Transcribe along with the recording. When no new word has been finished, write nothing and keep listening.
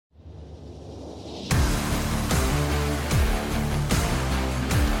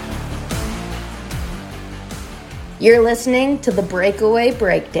You're listening to the Breakaway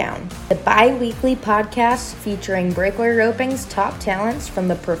Breakdown, the bi-weekly podcast featuring breakaway roping's top talents from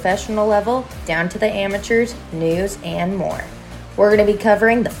the professional level down to the amateurs, news, and more. We're going to be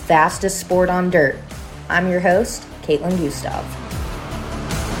covering the fastest sport on dirt. I'm your host, Caitlin Gustav.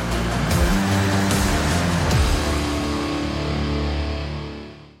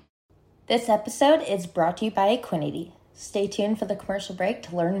 This episode is brought to you by Equinity. Stay tuned for the commercial break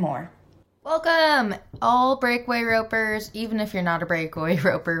to learn more. Welcome, all breakaway ropers, even if you're not a breakaway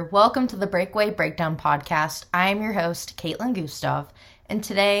roper. Welcome to the Breakaway Breakdown podcast. I'm your host, Caitlin Gustav, and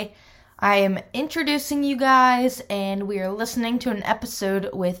today I am introducing you guys, and we are listening to an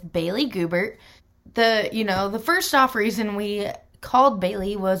episode with Bailey Gubert. The first off reason we called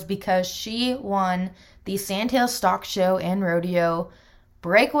Bailey was because she won the Sandhills Stock Show and Rodeo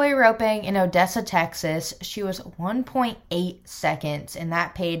breakaway roping in Odessa, Texas. She was 1.8 seconds, and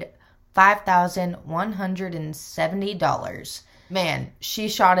that paid $5,170. Man, she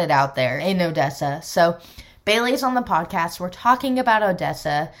shot it out there in Odessa. So Bailey's on the podcast. We're talking about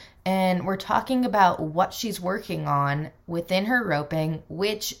Odessa, and we're talking about what she's working on within her roping,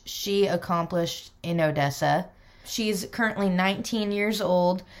 which she accomplished in Odessa. She's currently 19 years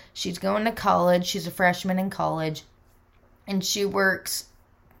old. She's going to college. She's a freshman in college, and she works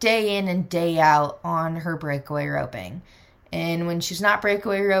day in and day out on her breakaway roping. And when she's not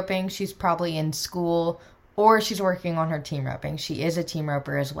breakaway roping, she's probably in school or she's working on her team roping. She is a team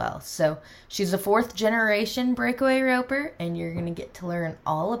roper as well. So she's a fourth generation breakaway roper, and you're going to get to learn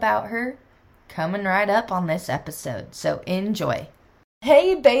all about her coming right up on this episode. So enjoy.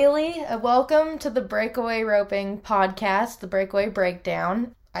 Hey Bailey, welcome to the Breakaway Roping podcast, the Breakaway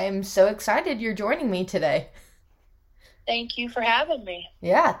Breakdown. I am so excited you're joining me today. Thank you for having me.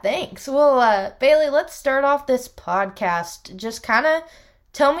 Yeah, thanks. Well, Bailey, let's start off this podcast. Just kind of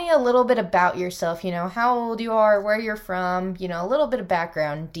tell me a little bit about yourself, how old you are, where you're from, a little bit of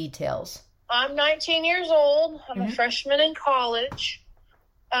background details. I'm 19 years old. I'm a freshman in college.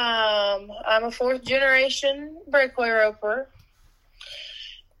 I'm a fourth generation breakaway roper.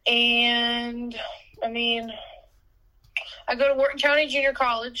 And, I go to Wharton County Junior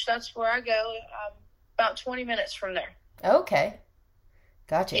College. That's where I go. I'm about 20 minutes from there. Okay.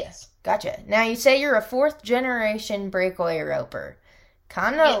 Gotcha. Yes. Gotcha. Now, you say you're a fourth generation breakaway roper.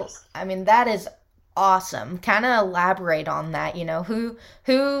 Yes. That is awesome. Kind of elaborate on that, who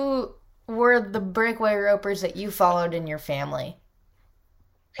were the breakaway ropers that you followed in your family?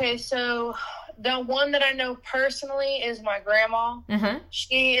 Okay, so the one that I know personally is my grandma. Mm-hmm.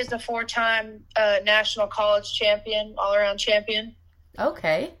 She is the 4-time national college champion, all-around champion.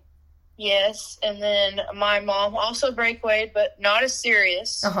 Okay. Yes, and then my mom also breakawayed, but not as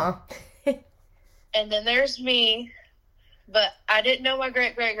serious. Uh-huh. And then there's me, but I didn't know my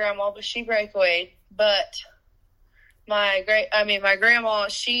great-great-grandma, but she breakawayed. But my grandma,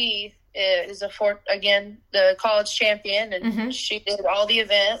 she is the college champion, and she did all the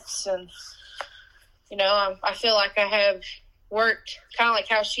events. And, I feel like I have worked kind of like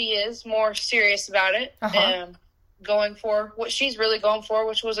how she is, more serious about it. Uh-huh. And going for what she's really going for,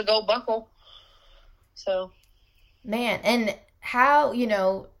 which was a gold buckle. So, man, and how,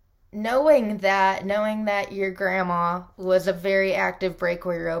 knowing that your grandma was a very active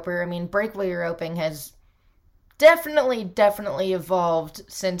breakaway roper, breakaway roping has definitely evolved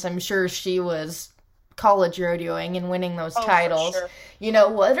since I'm sure she was college rodeoing and winning those titles. For sure.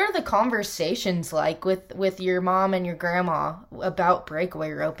 What are the conversations like with your mom and your grandma about breakaway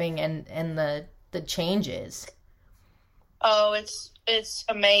roping and the changes? Oh, it's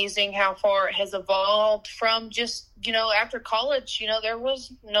amazing how far it has evolved from just, after college, there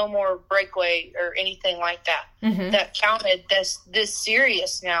was no more breakaway or anything like that that counted this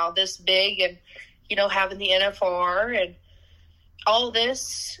serious now, this big, and, having the NFR and all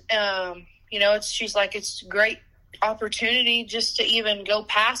this, she's like, it's a great opportunity just to even go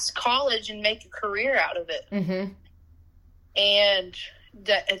past college and make a career out of it. Mm-hmm. And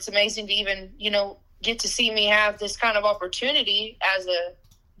that it's amazing to even, get to see me have this kind of opportunity as a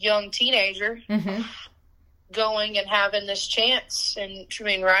young teenager, going and having this chance, and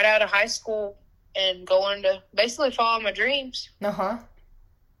right out of high school and going to basically follow my dreams. Uh-huh.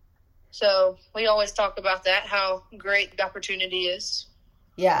 So we always talk about that, how great the opportunity is.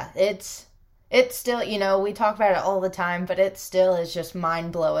 Yeah, it's still, we talk about it all the time, but it still is just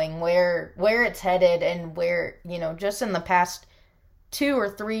mind-blowing where it's headed, and where, just in the past 2 or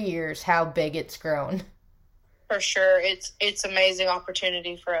 3 years, how big it's grown. For sure. It's amazing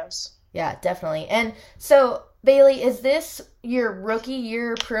opportunity for us. Yeah, definitely. And so, Bailey, is this your rookie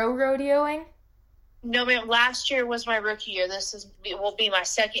year pro rodeoing? No, ma'am. Last year was my rookie year. Will be my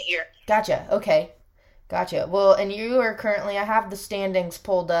second year. Gotcha. Okay. Gotcha. Well, and you are currently, I have the standings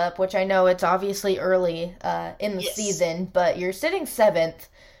pulled up, which I know it's obviously early in the season, but you're sitting 7th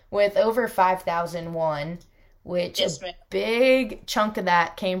with over 5,001, which a big chunk of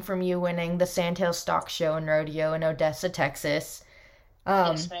that came from you winning the Sandhills Stock Show and Rodeo in Odessa, Texas.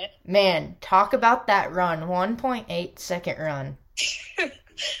 Man, talk about that run, 1.8 second run.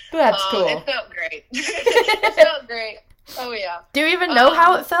 That's cool. It felt great. It felt great. Oh, yeah. Do you even know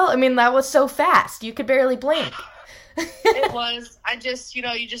how it felt? I mean, that was so fast. You could barely blink. It was. I just, you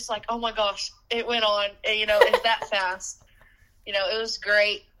just like, oh, my gosh, it went on. It's that fast. It was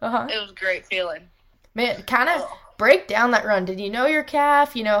great. It was a great feeling. Man, kind of break down that run. Did you know your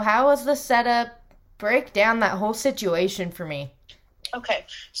calf? How was the setup? Break down that whole situation for me. Okay.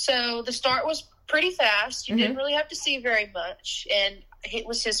 So the start was pretty fast. You didn't really have to see very much. And it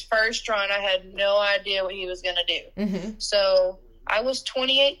was his first run. I had no idea what he was going to do. So I was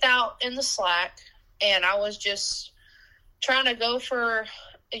 28th out in the slack, and I was just trying to go for,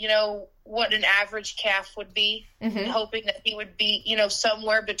 what an average calf would be, hoping that he would be,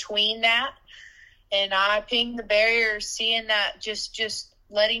 somewhere between that. And I pinged the barrier, seeing that, just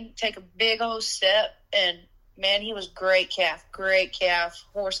let him take a big old step. And, man, he was great calf.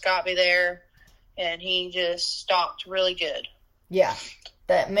 Horse got me there, and he just stopped really good. Yeah,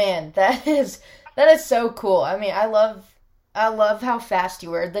 that is so cool. I mean, I love how fast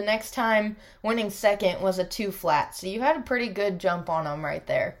you were. The next time winning second was a 2 flat, so you had a pretty good jump on him right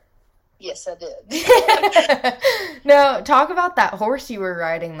there. Yes, I did. No, talk about that horse you were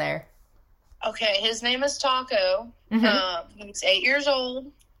riding there. Okay, his name is Taco. He's 8 years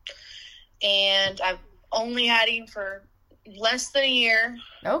old, and I've only had him for less than a year.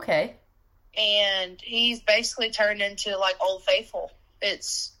 Okay. And he's basically turned into, like, Old Faithful.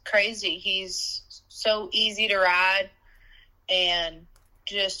 It's crazy. He's so easy to ride and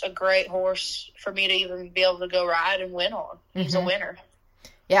just a great horse for me to even be able to go ride and win on. He's a winner.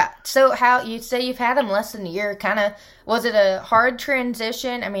 Yeah. So how you say you've had him less than a year, was it a hard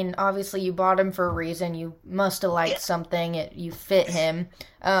transition? I mean, obviously you bought him for a reason. You must have liked something. You fit him.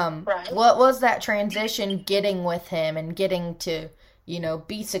 Right. What was that transition getting with him and getting to,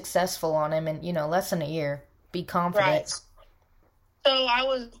 be successful on him in, less than a year? Be confident. Right. So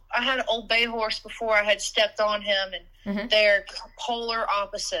I had an Old Bay horse before I had stepped on him, and they're polar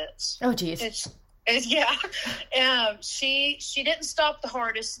opposites. Oh, geez. Yeah. She didn't stop the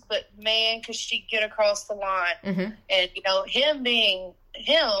hardest, but man, could she get across the line. And, him being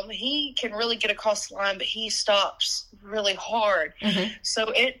him, he can really get across the line, but he stops really hard.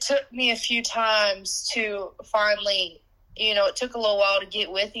 So it took me a few times to finally, it took a little while to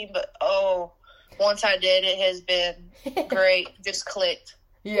get with him, but once I did, it has been great. Just clicked.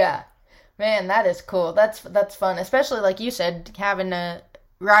 Yeah. Man, that is cool. That's fun, especially like you said,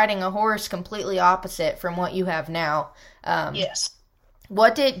 riding a horse completely opposite from what you have now. Yes.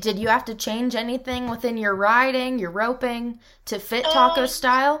 What did you have to change anything within your riding, your roping to fit Taco's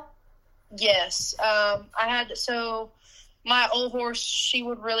style? Yes. My old horse, she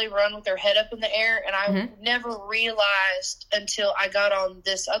would really run with her head up in the air, and I never realized until I got on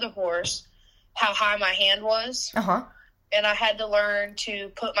this other horse how high my hand was. And I had to learn to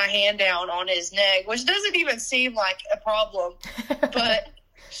put my hand down on his neck, which doesn't even seem like a problem, but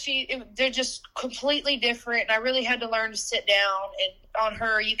they're just completely different. And I really had to learn to sit down, and on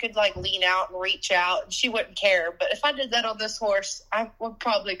her, you could like lean out and reach out, and she wouldn't care. But if I did that on this horse, I would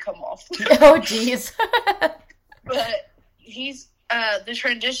probably come off. Oh, geez. But the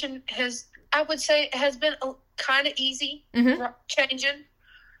transition I would say, has been kind of easy changing,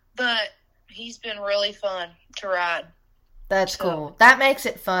 but he's been really fun to ride. That's cool. That makes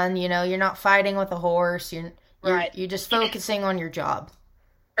it fun. You're not fighting with a horse. You're just focusing on your job.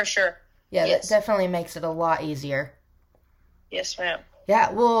 For sure. Yeah, yes. That definitely makes it a lot easier. Yes, ma'am.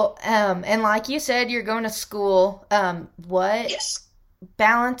 Yeah, well, and like you said, you're going to school. Yes.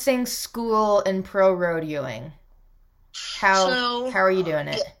 Balancing school and pro rodeoing. How are you doing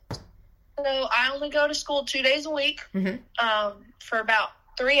it? So I only go to school 2 days a week for about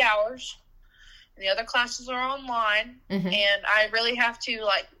 3 hours. The other classes are online, and I really have to,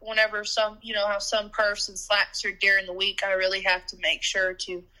 like, whenever how some perfs and slacks are during the week, I really have to make sure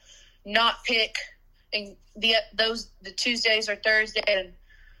to not pick the Tuesdays or Thursday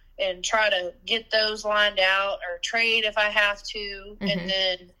and try to get those lined out or trade if I have to. And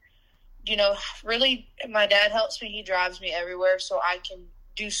then, really my dad helps me. He drives me everywhere so I can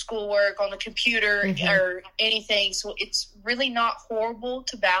do schoolwork on the computer or anything. So it's really not horrible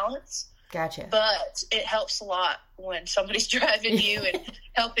to balance. Gotcha. But it helps a lot when somebody's driving you and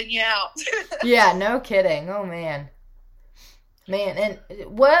helping you out. Yeah, no kidding. Oh, man. Man, and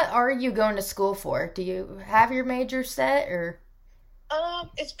what are you going to school for? Do you have your major set, or?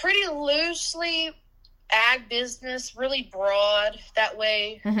 It's pretty loosely ag business, really broad. That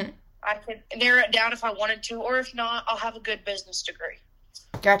way I could narrow it down if I wanted to, or if not, I'll have a good business degree.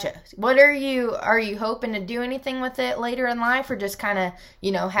 Gotcha. What are you hoping to do anything with it later in life, or just kind of,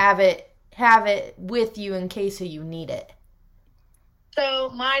 have it with you in case you need it? So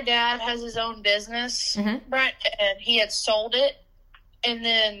my dad has his own business, right? And he had sold it, and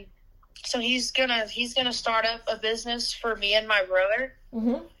then so he's gonna start up a business for me and my brother,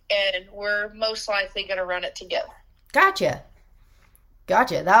 and we're most likely gonna run it together. Gotcha.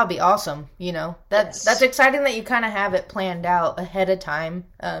 That'll be awesome. That's exciting that you kind of have it planned out ahead of time.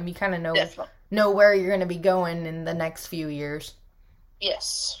 You kind of know where you're gonna be going in the next few years.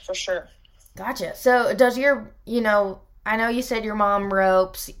 Yes, for sure. Gotcha. So does your I know you said your mom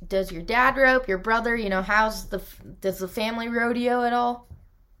ropes. Does your dad rope? Your brother? Does the family rodeo at all?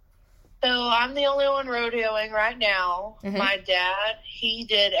 So I'm the only one rodeoing right now. My dad, he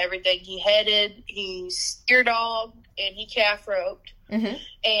did everything. He headed, he steer dogged, and he calf roped.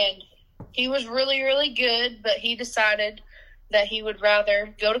 And he was really, really good, but he decided that he would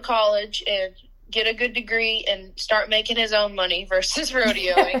rather go to college and get a good degree and start making his own money versus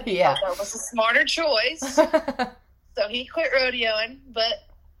rodeoing. Yeah. That was a smarter choice. So he quit rodeoing, but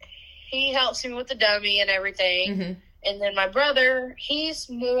he helps me with the dummy and everything. And then my brother, he's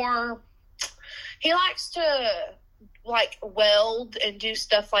more, he likes to weld and do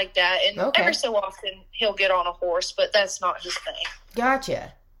stuff like that. And every so often he'll get on a horse, but that's not his thing.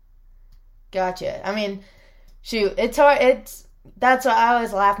 Gotcha. I mean, shoot, it's hard. That's what I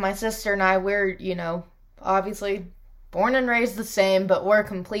always laugh. My sister and I, we're, obviously born and raised the same, but we're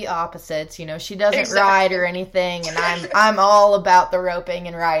complete opposites. She doesn't ride or anything, and I'm all about the roping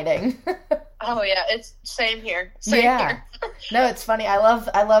and riding. Oh yeah, it's same here. Same here. No, it's funny. I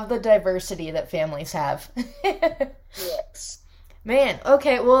love the diversity that families have. Yes. Man,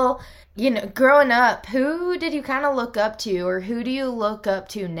 okay, well, growing up, who did you kind of look up to, or who do you look up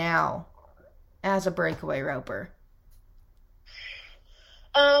to now as a breakaway roper?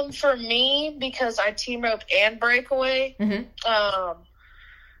 For me, because I team rope and breakaway,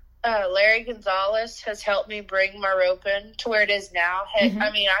 Larry Gonzalez has helped me bring my roping to where it is now. Heck,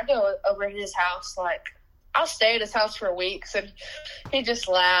 I mean, I go over to his house, I'll stay at his house for weeks, and he just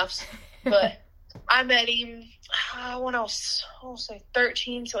laughs. But I met him when I was,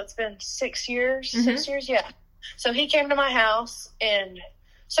 13, so it's been 6 years. 6 years, yeah. So he came to my house, and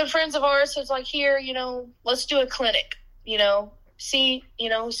some friends of ours was here, let's do a clinic, see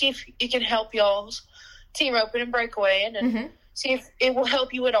if it can help y'all's team roping and breakaway, and see if it will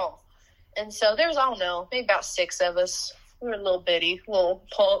help you at all. And so there's, I don't know, maybe about 6 of us. We were little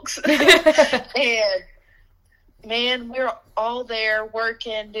punks. And man, we were all there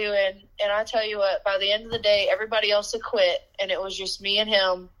working, doing, and I tell you what, by the end of the day, everybody else had quit, and it was just me and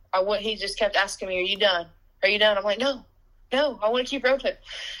him. He just kept asking me, are you done? I'm like, no, I want to keep roping.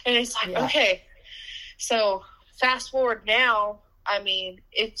 And he's like, okay. So fast forward now, I mean,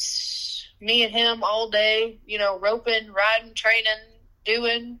 it's me and him all day, roping, riding, training,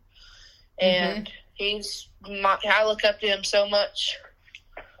 doing, and I look up to him so much.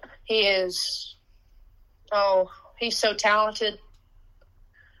 He's so talented,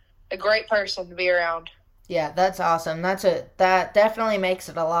 a great person to be around. Yeah, that's awesome. That definitely makes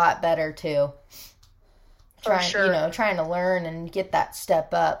it a lot better too. Trying to learn and get that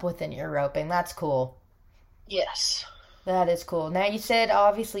step up within your roping. That's cool. Yes. That is cool. Now you said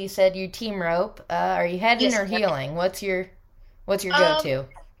you team rope. Are you heading or heeling? What's your go-to?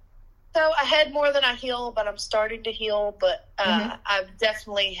 So I head more than I heel, but I'm starting to heel, but I've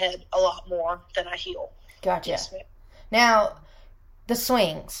definitely head a lot more than I heel. Gotcha. Yes, now, the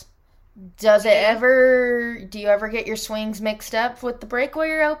swings. Do you ever get your swings mixed up with the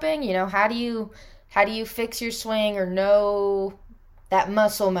breakaway roping? How do you fix your swing or know that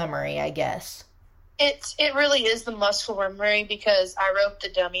muscle memory, I guess? It really is the muscle memory, because I rope the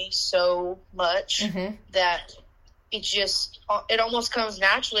dummy so much that it almost comes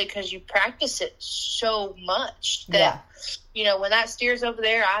naturally because you practice it so much that, when that steer's over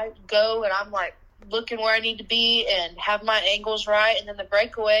there, I go and I'm looking where I need to be and have my angles right. And then the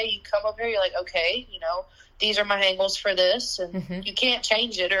breakaway, you come up here, you're like, okay, these are my angles for this, and you can't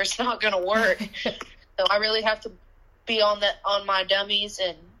change it or it's not going to work. So I really have to be on my dummies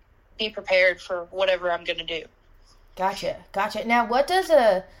and be prepared for whatever I'm going to do. Gotcha. Now, what does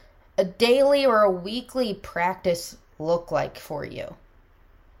a daily or a weekly practice look like for you?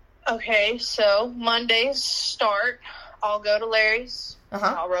 Okay, so Mondays start. I'll go to Larry's.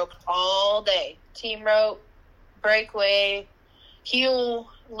 I'll rope all day. Team rope, breakaway, heel,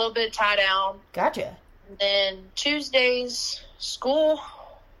 a little bit of tie down. Gotcha. And then Tuesdays, school,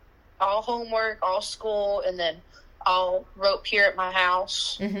 all homework, all school, and then I'll rope here at my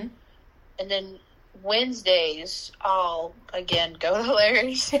house. Mm-hmm. And then Wednesdays, I'll, again, go to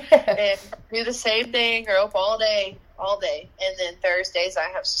Larry's and do the same thing, rope all day. And then Thursdays, I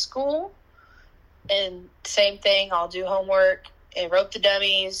have school, and same thing, I'll do homework and rope the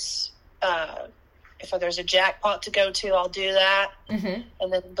dummies. If there's a jackpot to go to, I'll do that. Mm-hmm.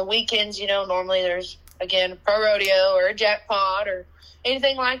 And then the weekends, normally there's, again, pro rodeo or a jackpot or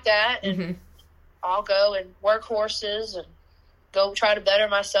anything like that. And mm-hmm. I'll go and work horses and go try to better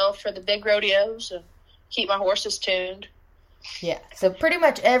myself for the big rodeos and keep my horses tuned. Yeah, so pretty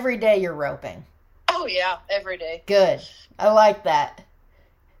much every day you're roping. Oh, yeah, every day. Good. I like that.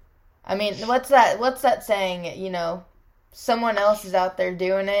 I mean, what's that saying, someone else is out there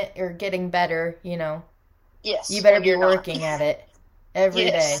doing it or getting better, Yes. You better be working at it every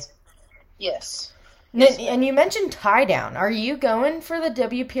day. Yes. And you mentioned tie down. Are you going for the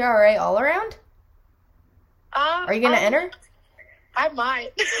WPRA all around? Are you going to enter? I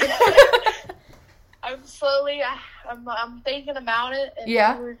might. I'm thinking about it. And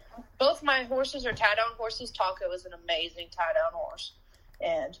yeah. Both my horses are tie-down horses. Taco is an amazing tie-down horse.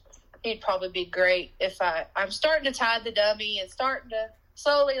 And he'd probably be great if I'm starting to tie the dummy and starting to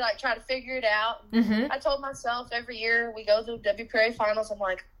slowly, try to figure it out. Mm-hmm. I told myself every year we go to WPRA finals, I'm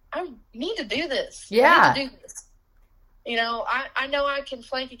like, I need to do this. Yeah. I need to do this. I know I can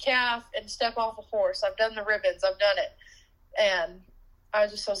flank a calf and step off a horse. I've done the ribbons. I've done it. And I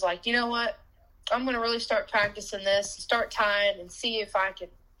was like, you know what? I'm going to really start practicing this, start tying, and see if I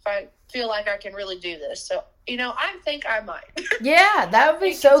feel like I can really do this. So, I think I might. Yeah, that would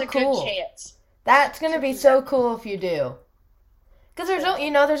be so cool. Good chance. That's going to be so cool if you do. Because there's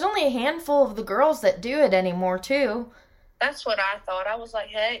only a handful of the girls that do it anymore, too. That's what I thought. I was like,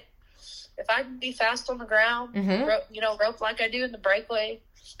 hey, if I can be fast on the ground, mm-hmm. rope like I do in the breakaway,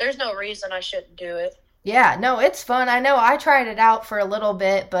 there's no reason I shouldn't do it. Yeah, no, it's fun. I know I tried it out for a little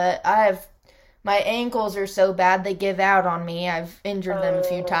bit, but my ankles are so bad they give out on me. I've injured them a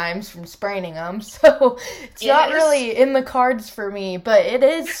few times from spraining them, so it's not really in the cards for me, but it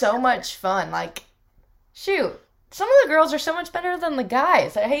is so much fun. Shoot, some of the girls are so much better than the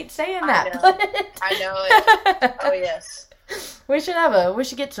guys. I hate saying that. I know it. Oh, yes. We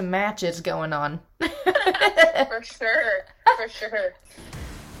should get some matches going on. For sure.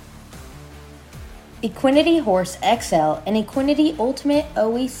 Equinety Horse XL and Equinety Ultimate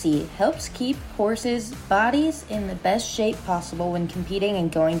OEC helps keep horses' bodies in the best shape possible when competing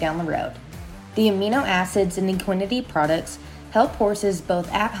and going down the road. The amino acids in Equinety products help horses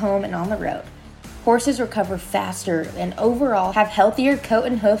both at home and on the road. Horses recover faster and overall have healthier coat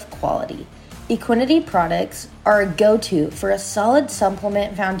and hoof quality. Equinety products are a go-to for a solid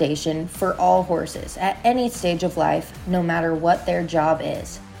supplement foundation for all horses at any stage of life, no matter what their job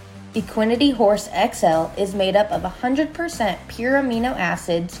is. Equinety Horse XL is made up of 100% pure amino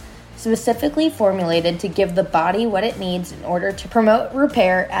acids specifically formulated to give the body what it needs in order to promote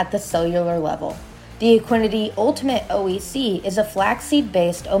repair at the cellular level. The Equinety Ultimate OEC is a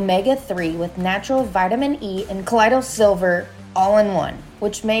flaxseed-based omega-3 with natural vitamin E and colloidal silver all in one,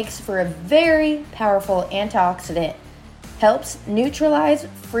 which makes for a very powerful antioxidant, helps neutralize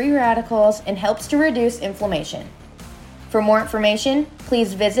free radicals, and helps to reduce inflammation. For more information,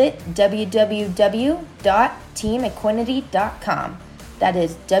 please visit www.teamequinety.com. That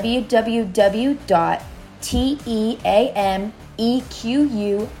is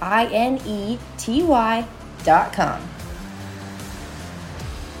www.teamequinety.com.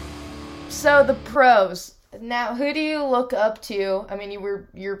 So the pros. Now, who do you look up to? I mean,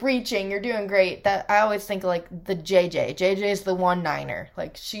 you're reaching, you're doing great. That I always think the JJ. JJ's the 1-9er.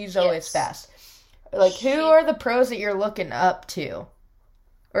 She's always fast. Who are the pros that you're looking up to?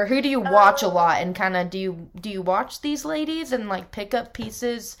 Or who do you watch a lot and kind of do you watch these ladies and pick up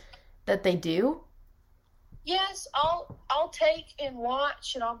pieces that they do? Yes, I'll take and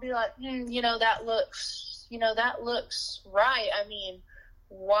watch and I'll be like, that looks right. I mean,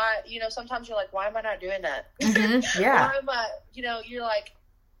 why, sometimes you're like, why am I not doing that? Mm-hmm, yeah. Why am I, you're like,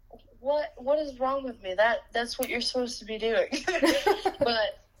 what is wrong with me? That's what you're supposed to be doing.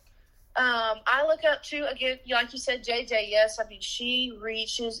 But I look up to, again, like you said, JJ, yes. I mean, she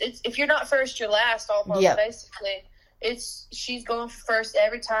reaches, if you're not first, you're last almost, basically. She's going for first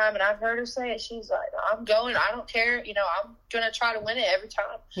every time, and I've heard her say it. She's like, I'm going, I don't care, I'm going to try to win it every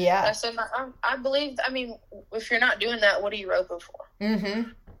time. Yeah. And I said, I believe, I mean, if you're not doing that, what are you roping for? Mm-hmm.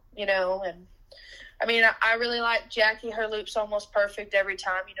 And I mean, I really like Jackie. Her loop's almost perfect every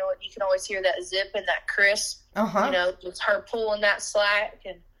time. You know, you can always hear that zip and that crisp. You know, it's her pulling that slack.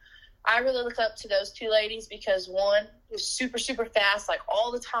 And I really look up to those two ladies because one is super, super fast, like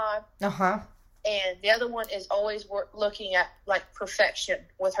all the time. And the other one is always looking at, like, perfection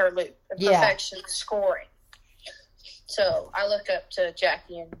with her loop and perfection scoring. So I look up to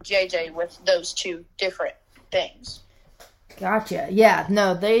Jackie and JJ with those two different things. Gotcha. Yeah,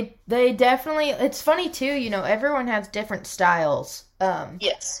 no, they definitely, it's funny too, you know, everyone has different styles.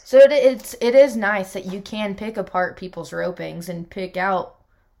 Yes. So it is nice that you can pick apart people's ropings and pick out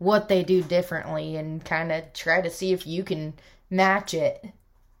what they do differently and kind of try to see if you can match it.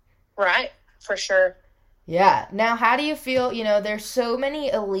 Right, for sure. Yeah. Now, how do you feel, you know, there's so many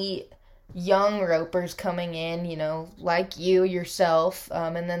elite young ropers coming in, you know, like you, yourself,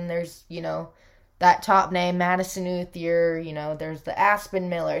 and then there's, you know, that top name, Madison Uthier, you know, there's the Aspen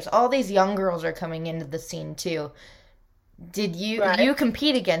Millers. All these young girls are coming into the scene, too. Did you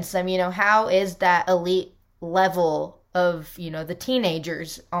compete against them? You know, how is that elite level of, you know, the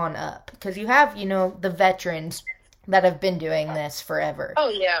teenagers on up? Because you have, you know, the veterans that have been doing this forever. Oh,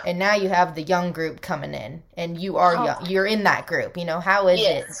 yeah. And now you have the young group coming in, and you are young. You're in that group. You know, how is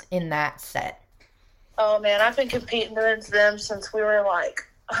it in that set? Oh, man, I've been competing against them since we were, like,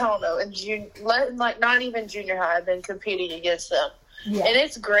 I don't know, like not even junior high, I've been competing against them. Yeah. And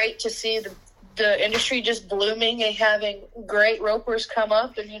it's great to see the industry just blooming and having great ropers come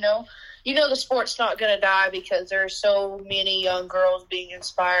up. And, you know the sport's not going to die because there are so many young girls being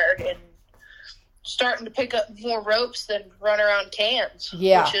inspired and starting to pick up more ropes than run around cans,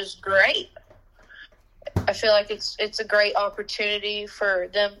 which is great. I feel like it's a great opportunity for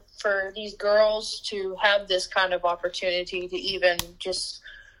these girls to have this kind of opportunity to even just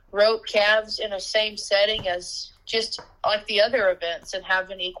rope calves in a same setting as just like the other events and have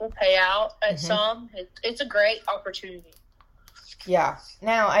an equal payout at some. It's a great opportunity. Yeah.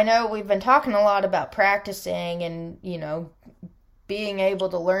 Now, I know we've been talking a lot about practicing and, you know, being able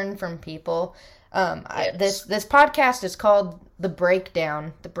to learn from people. This podcast is called The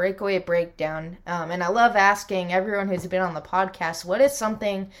Breakdown, The Breakaway Breakdown. And I love asking everyone who's been on the podcast, what is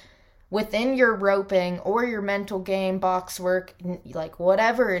something within your roping or your mental game, box work, like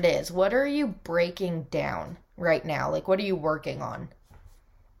whatever it is, what are you breaking down right now? Like, what are you working on?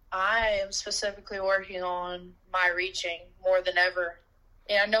 I am specifically working on my reaching more than ever.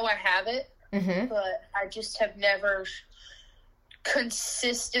 And I know I have it, but I just have never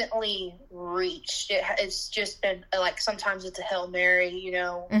consistently reached. It's just been, like, sometimes it's a Hail Mary, you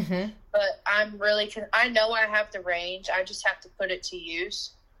know. But I know I have the range. I just have to put it to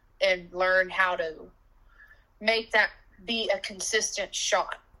use and learn how to make that be a consistent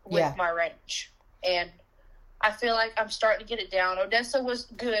shot with my range. And I feel like I'm starting to get it down. Odessa was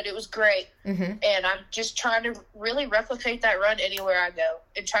good. It was great. And I'm just trying to really replicate that run anywhere I go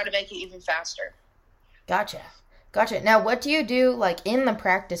and try to make it even faster. Gotcha. Now, what do you do, like, in the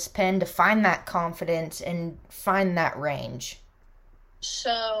practice pen to find that confidence and find that range?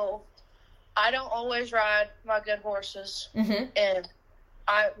 So, I don't always ride my good horses. And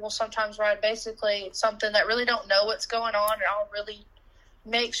I will sometimes ride basically something that really don't know what's going on, and I'll really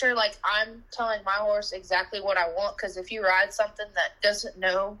make sure, like, I'm telling my horse exactly what I want, because if you ride something that doesn't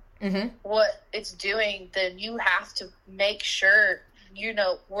know what it's doing, then you have to make sure you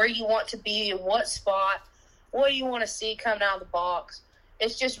know where you want to be, in what spot, what do you want to see coming out of the box.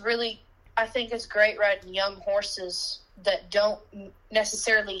 It's just really, I think it's great riding young horses that don't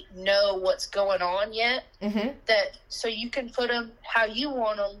necessarily know what's going on yet, that so you can put them how you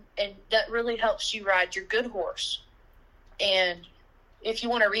want them, and that really helps you ride your good horse. And if you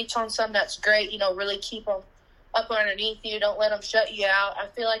want to reach on some, that's great. You know, really keep them up underneath you. Don't let them shut you out. I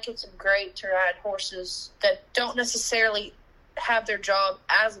feel like it's great to ride horses that don't necessarily have their job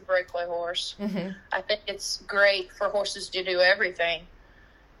as a breakaway horse. I think it's great for horses to do everything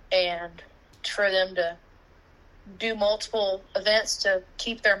and for them to do multiple events to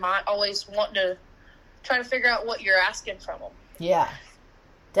keep their mind always wanting to try to figure out what you're asking from them. Yeah,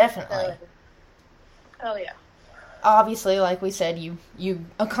 definitely. Oh, yeah. Obviously, like we said, you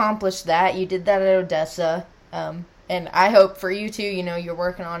accomplished that. You did that at Odessa. And I hope for you too, you know, you're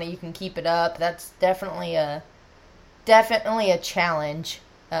working on it. You can keep it up. That's definitely a challenge.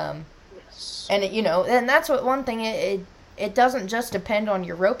 Yes. And you know, and that's what one thing, it doesn't just depend on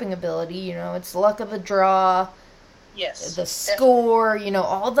your roping ability, you know, it's luck of the draw. Yes. The score, you know,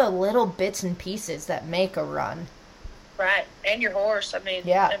 all the little bits and pieces that make a run. Right. And your horse. I mean,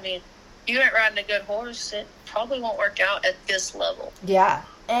 you ain't riding a good horse, it probably won't work out at this level. Yeah.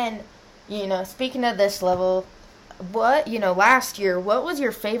 And, you know, speaking of this level, last year, what was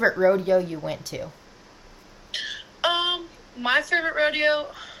your favorite rodeo you went to? My favorite rodeo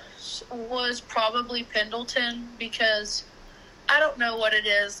was probably Pendleton because I don't know what it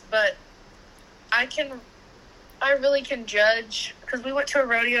is, but I really can judge because we went to a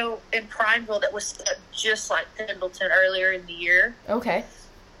rodeo in Prineville that was just like Pendleton earlier in the year. Okay.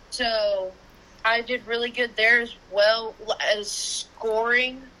 So I did really good there as well as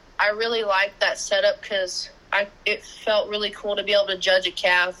scoring. I really liked that setup because it felt really cool to be able to judge a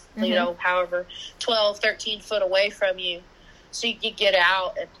calf, however 12, 13 foot away from you. So you could get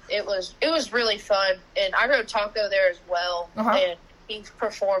out, and it was really fun. And I rode Taco there as well, and he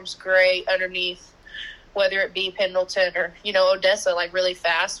performs great underneath, whether it be Pendleton or, Odessa, like really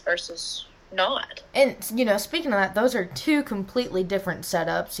fast versus not. And, speaking of that, those are two completely different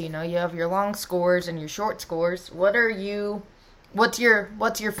setups. You have your long scores and your short scores. What's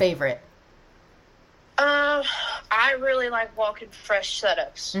your favorite? I really like walking fresh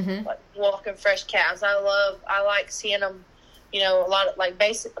setups, like walking fresh calves. I like seeing them, a lot of like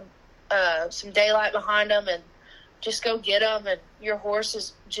basic, some daylight behind them and just go get them. And your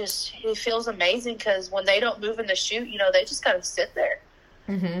horse it feels amazing because when they don't move in the chute, they just got to sit there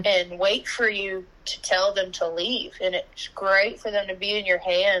and wait for you to tell them to leave. And it's great for them to be in your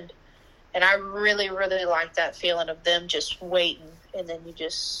hand. And I really, really like that feeling of them just waiting and then you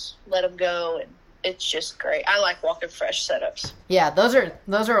just let them go. And it's just great. I like walking fresh setups. Yeah, those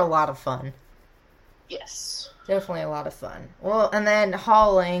are a lot of fun. Yes. Definitely a lot of fun. Well, and then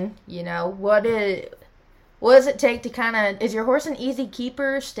hauling, what does it take to kind of, is your horse an easy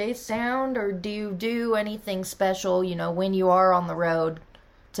keeper, stay sound, or do you do anything special, when you are on the road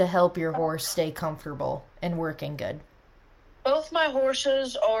to help your horse stay comfortable and working good? Both my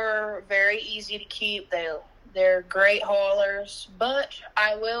horses are very easy to keep. They're great haulers, but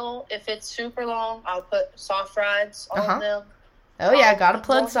I will, if it's super long, I'll put soft rides on them. Oh, yeah, gotta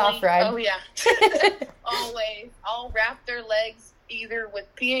plug soft ride. Oh, yeah. Always. I'll wrap their legs either with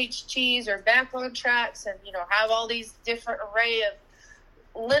PHTs or back on tracks and, have all these different array of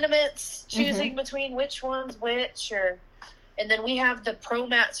liniments, choosing between which one's which. And then we have the pro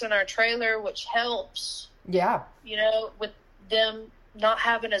mats in our trailer, which helps. Yeah. With them not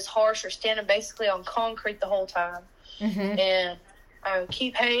having as harsh or standing basically on concrete the whole time. And I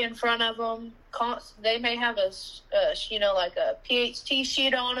keep hay in front of them. They may have like a PHT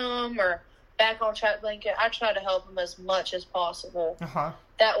sheet on them or back on track blanket. I try to help them as much as possible.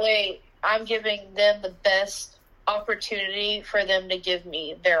 That way I'm giving them the best opportunity for them to give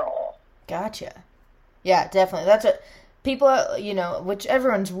me their all. Gotcha. Yeah, definitely. That's what people, which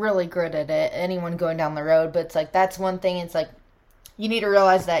everyone's really good at it, anyone going down the road, but it's like, that's one thing. It's like, you need to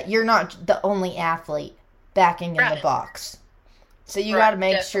realize that you're not the only athlete backing in the box. So you got to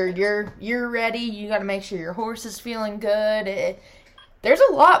make sure you're ready. You got to make sure your horse is feeling good. There's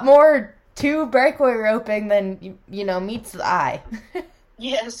a lot more to breakaway roping than, meets the eye.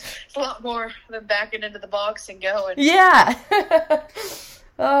 Yes, it's a lot more than backing into the box and going. Yeah.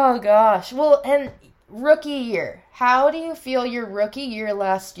 Oh, gosh. Well, and rookie year. How do you feel your rookie year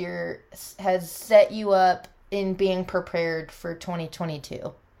last year has set you up in being prepared for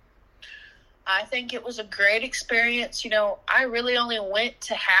 2022? I think it was a great experience. I really only went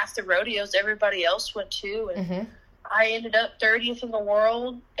to half the rodeos everybody else went to, and I ended up 30th in the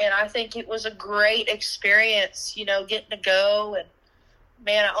world, and I think it was a great experience, getting to go. And,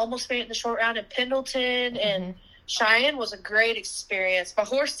 man, I almost made it in the short round in Pendleton, and Cheyenne was a great experience. My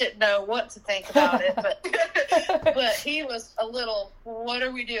horse didn't know what to think about it, but he was a little, what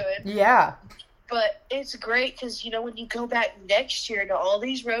are we doing? Yeah. But it's great because, when you go back next year to all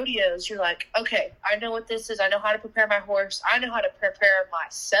these rodeos, you're like, okay, I know what this is. I know how to prepare my horse. I know how to prepare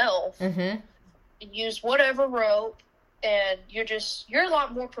myself. And use whatever rope. And you're a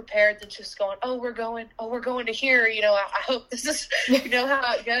lot more prepared than just going, we're going to here. I hope this is,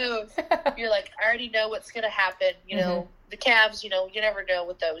 how it goes. You're like, I already know what's going to happen. The calves, you never know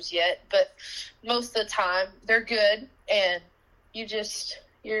with those yet. But most of the time, they're good. And you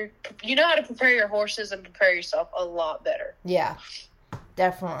know how to prepare your horses and prepare yourself a lot better. Yeah,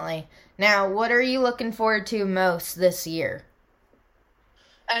 definitely. Now, what are you looking forward to most this year?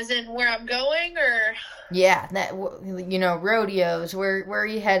 As in where I'm going, or? Yeah, that rodeos. Where are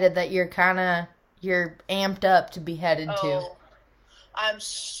you headed that you're amped up to be headed to? I'm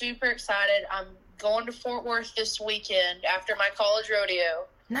super excited. I'm going to Fort Worth this weekend after my college rodeo.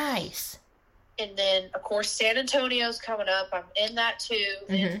 Nice. And then, of course, San Antonio's coming up. I'm in that, too.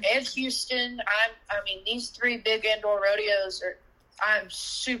 And Houston. These three big indoor rodeos I'm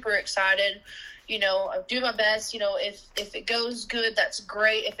super excited. I do my best. If it goes good, that's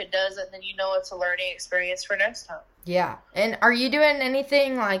great. If it doesn't, then it's a learning experience for next time. Yeah. And are you doing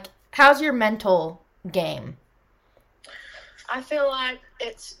anything how's your mental game? I feel like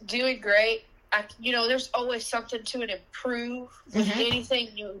it's doing great. There's always something to improve with anything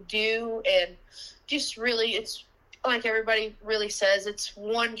you do, and just really, it's like everybody really says, it's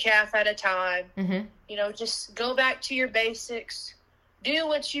one calf at a time. Just go back to your basics. Do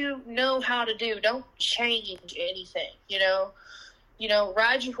what you know how to do. Don't change anything,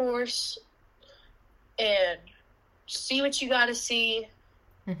 ride your horse and see what you got to see.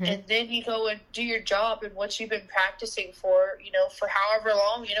 And then you go and do your job and what you've been practicing for however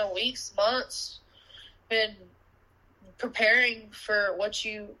long, weeks, months, been preparing for what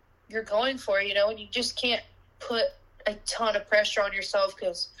you're going for, and you just can't put a ton of pressure on yourself,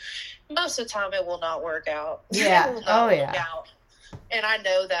 because most of the time it will not work out. Yeah. Work out. And I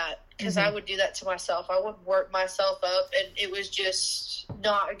know that, because I would do that to myself. I would work myself up, and it was just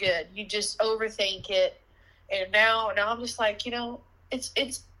not good. You just overthink it. And now I'm just like,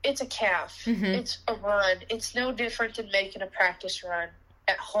 it's a calf. It's a run. It's no different than making a practice run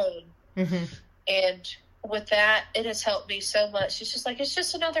at home. And with that, it has helped me so much. It's just like, it's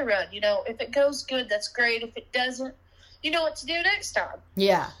just another run. If it goes good, that's great. If it doesn't, you know what to do next time.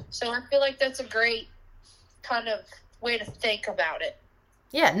 Yeah. So I feel like that's a great kind of way to think about it.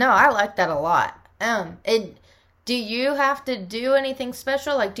 Yeah, no, I like that a lot. Do you have to do anything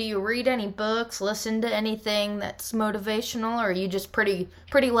special? Like, do you read any books, listen to anything that's motivational, or are you just pretty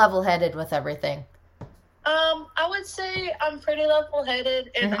level-headed with everything? I would say I'm pretty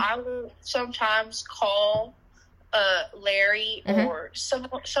level-headed, and I will sometimes call Larry or some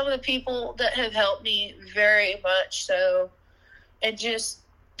of the people that have helped me very much so, and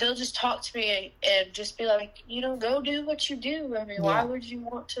they'll just talk to me and just be like, go do what you do. I mean, why would you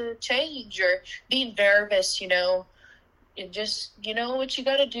want to change or be nervous, and just, what you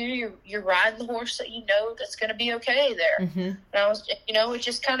got to do. You're riding the horse that that's going to be okay there. And I was, it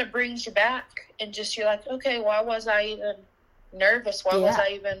just kind of brings you back, and just, you're like, okay, why was I even nervous? Why was I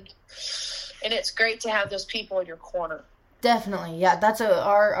even, and it's great to have those people in your corner. Definitely. Yeah. That's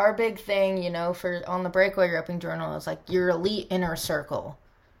our big thing, for on the Breakaway Roping Journal, is like your elite inner circle.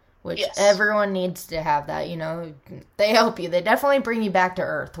 Which everyone needs to have that, They help you. They definitely bring you back to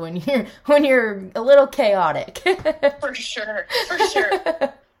earth when you're a little chaotic. For sure.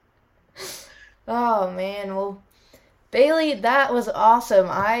 Oh man, well, Bailey, that was awesome.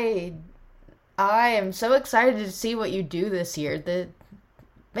 I am so excited to see what you do this year.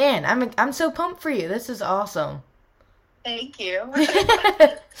 I'm so pumped for you. This is awesome. Thank you.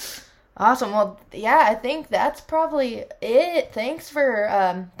 Awesome. Well, yeah, I think that's probably it. Thanks for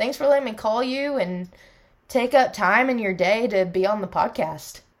letting me call you and take up time in your day to be on the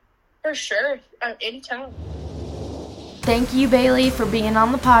podcast. For sure. Anytime. Thank you, Bailey, for being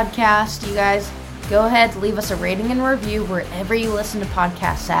on the podcast. You guys, go ahead, leave us a rating and review wherever you listen to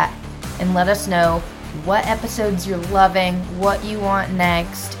podcasts at, and let us know what episodes you're loving, what you want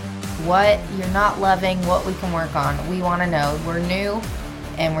next, what you're not loving, what we can work on. We want to know. We're new,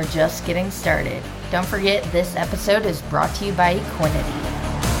 and we're just getting started. Don't forget, this episode is brought to you by Equinity.